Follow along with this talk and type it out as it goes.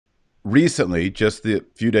recently, just a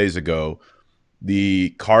few days ago,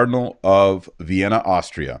 the Cardinal of Vienna,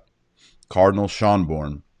 Austria, Cardinal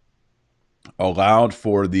Schönborn, allowed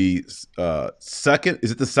for the second.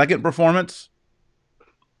 Is it the second performance?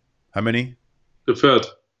 How many? The third.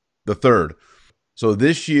 The third. So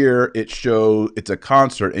this year it's a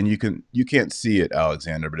concert, and you can't see it,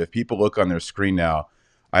 Alexander, but if people look on their screen now,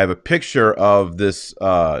 I have a picture of this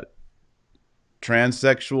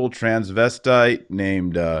transsexual transvestite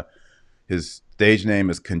named his stage name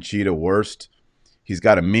is Conchita Wurst. He's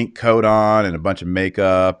got a mink coat on and a bunch of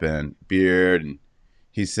makeup and beard, and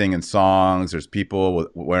he's singing songs. There's people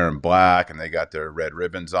wearing black, and they got their red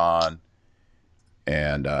ribbons on.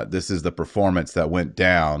 And this is the performance that went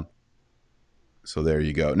down. So there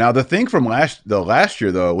you go. Now the thing from last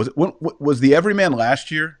year though was the Everyman last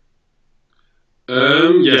year?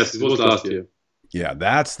 Yes, it was last year. Yeah,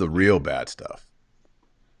 that's the real bad stuff.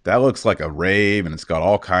 That looks like a rave, and it's got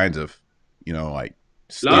all kinds of, like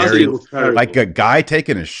Last scary, year was terrible. like a guy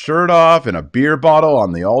taking his shirt off and a beer bottle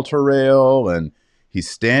on the altar rail, and he's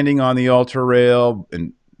standing on the altar rail,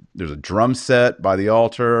 and there's a drum set by the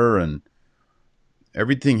altar, and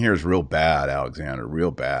everything here is real bad, Alexander,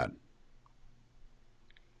 real bad.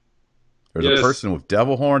 There's a Yes. person with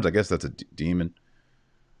devil horns. I guess that's a demon.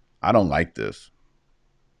 I don't like this.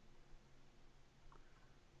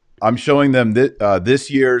 I'm showing them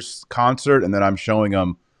this year's concert, and then I'm showing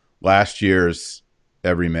them last year's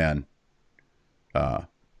Everyman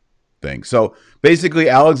thing. So basically,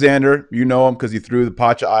 Alexander, you know him because he threw the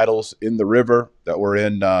Pacha idols in the river that were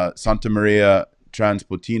in Santa Maria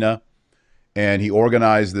Transportina, and he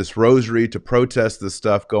organized this rosary to protest the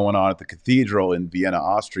stuff going on at the cathedral in Vienna,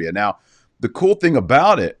 Austria. Now, the cool thing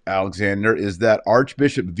about it, Alexander, is that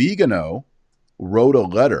Archbishop Vigano wrote a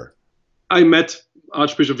letter. I met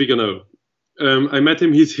Archbishop Vigano. I met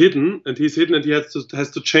him. He's hidden, and he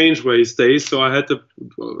has to change where he stays. So I had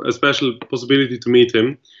a special possibility to meet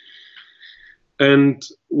him, and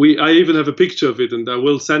I even have a picture of it, and I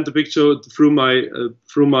will send the picture through my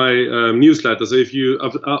newsletter. So if you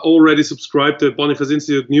are already subscribed to Boniface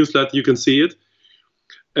Institute newsletter, you can see it.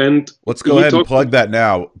 And let's go ahead and plug that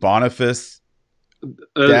now. Boniface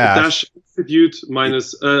dash institute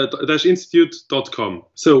minus dash institute.com.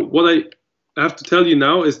 So what I have to tell you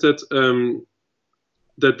now is that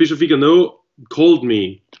that Bishop Vigano called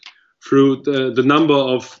me through the number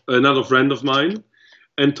of another friend of mine,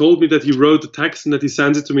 and told me that he wrote the text and that he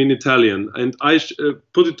sends it to me in Italian. And I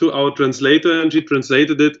put it to our translator, and she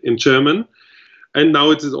translated it in German. And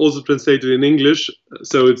now it is also translated in English,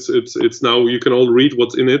 so it's now you can all read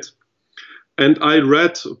what's in it. And I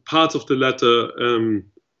read parts of the letter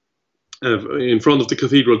in front of the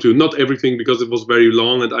cathedral too. Not everything, because it was very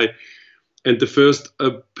long, and the first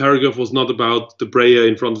paragraph was not about the prayer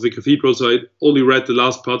in front of the cathedral, so I only read the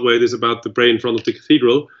last part where it is about the prayer in front of the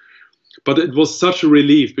cathedral. But it was such a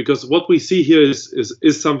relief, because what we see here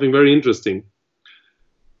is something very interesting.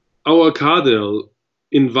 Our cardinal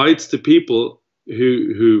invites the people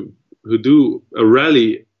who do a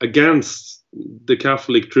rally against the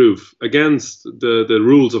Catholic truth, against the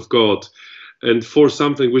rules of God, and for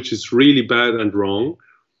something which is really bad and wrong.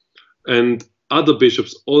 And other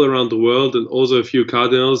bishops all around the world, and also a few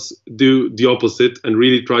cardinals, do the opposite and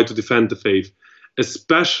really try to defend the faith.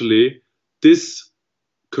 Especially this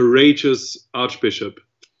courageous archbishop.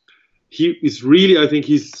 He is really, I think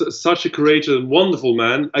he's such a courageous and wonderful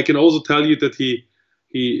man. I can also tell you that he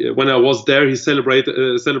when I was there, he celebrated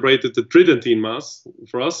the Tridentine Mass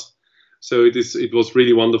for us. So it was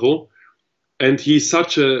really wonderful. And he's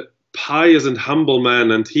such a pious and humble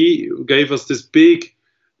man, and he gave us this big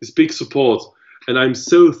support. And I'm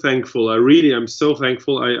so thankful. I really am so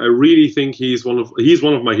thankful. I really think he's one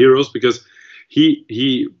of my heroes, because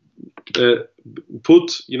he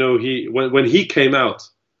put, when he came out,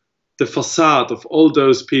 the facade of all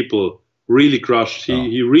those people really crushed.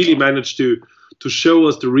 He really managed to show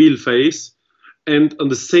us the real face, and at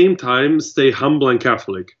the same time stay humble and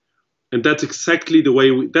Catholic. And that's exactly the way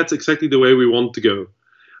we want to go.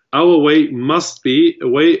 Our way must be a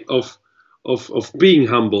way of being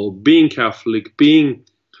humble, being Catholic, being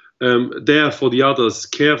there for the others,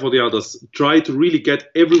 care for the others, try to really get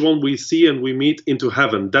everyone we see and we meet into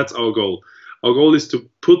heaven. That's our goal. Our goal is to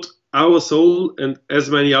put our soul and as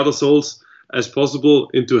many other souls as possible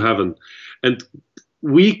into heaven. And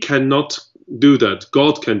we cannot do that.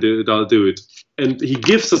 God can do it. And he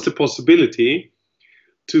gives us the possibility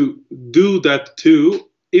to do that too,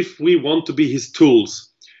 if we want to be his tools.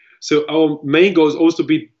 So our main goal is also to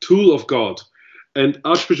be tool of God. And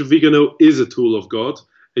Archbishop Vigano is a tool of God.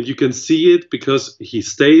 And you can see it because he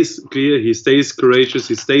stays clear, he stays courageous,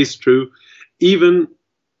 he stays true, even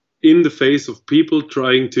in the face of people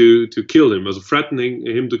trying to kill him, as threatening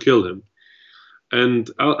him to kill him. And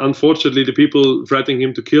unfortunately, the people threatening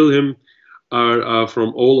him to kill him are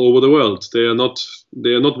from all over the world. They are not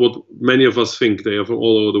what many of us think. They are from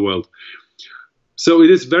all over the world. So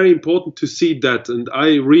it is very important to see that, and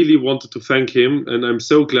I really wanted to thank him, and I'm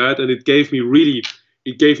so glad. And it gave me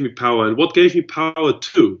power. And what gave me power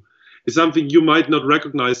too is something you might not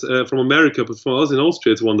recognize from America, but for us in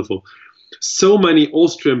Austria, it's wonderful. So many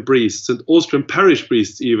Austrian priests and Austrian parish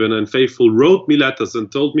priests even and faithful wrote me letters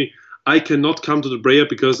and told me I cannot come to the prayer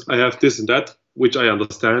because I have this and that, which I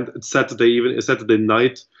understand. It's Saturday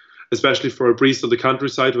night, especially for a priest on the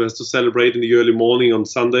countryside who has to celebrate in the early morning on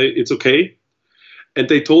Sunday. It's okay. And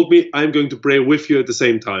they told me, I'm going to pray with you at the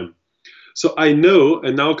same time. So I know,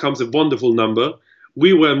 and now comes a wonderful number.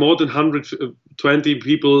 We were more than 120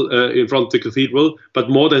 people in front of the cathedral, but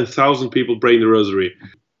more than 1,000 people praying the rosary.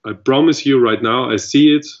 I promise you right now, I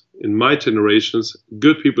see it in my generations,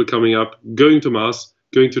 good people coming up, going to Mass,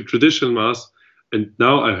 going to traditional Mass. And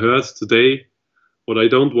now I heard today what I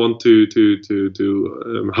don't want to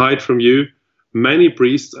hide from you. Many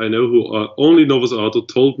priests I know who are only Novus Ordo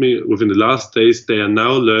told me within the last days they are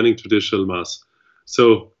now learning traditional Mass.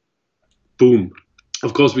 So, boom.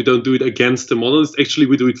 Of course, we don't do it against the modernists. Actually,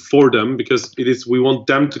 we do it for them because we want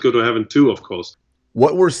them to go to heaven too, of course.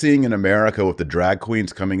 What we're seeing in America with the drag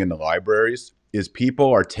queens coming into libraries is people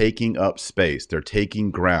are taking up space. They're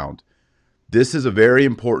taking ground. This is a very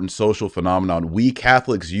important social phenomenon. We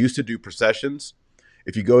Catholics used to do processions.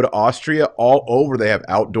 If you go to Austria, all over they have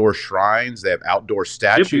outdoor shrines, they have outdoor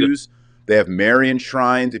statues, they have Marian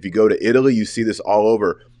shrines. If you go to Italy, you see this all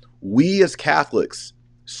over. We as Catholics,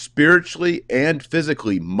 spiritually and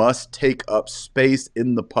physically, must take up space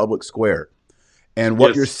in the public square. And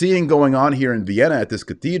what you're seeing going on here in Vienna at this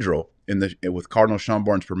cathedral, with Cardinal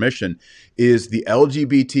Schönborn's permission, is the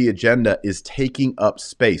LGBT agenda is taking up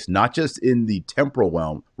space, not just in the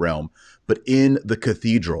temporal realm, but in the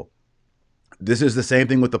cathedral. This is the same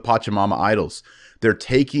thing with the Pachamama idols. They're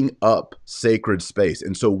taking up sacred space.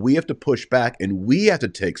 And so we have to push back and we have to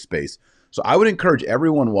take space. So I would encourage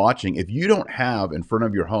everyone watching, if you don't have in front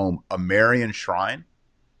of your home a Marian shrine,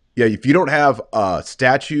 if you don't have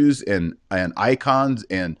statues and icons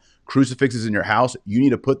and crucifixes in your house, you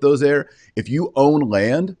need to put those there. If you own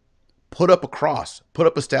land, put up a cross, put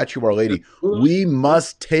up a statue of Our Lady. We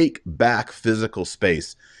must take back physical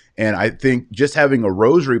space. And I think just having a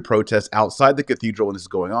rosary protest outside the cathedral when this is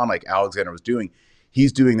going on, like Alexander was doing,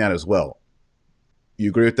 he's doing that as well. You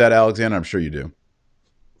agree with that, Alexander? I'm sure you do.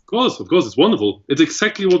 Of course, it's wonderful. It's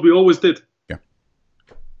exactly what we always did. Yeah.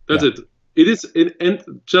 That's it. It is, and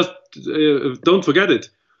just don't forget it.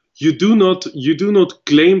 You do not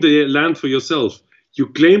claim the land for yourself. You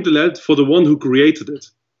claim the land for the one who created it.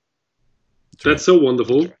 That's so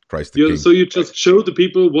wonderful. Christ the King. So you just show the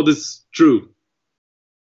people what is true.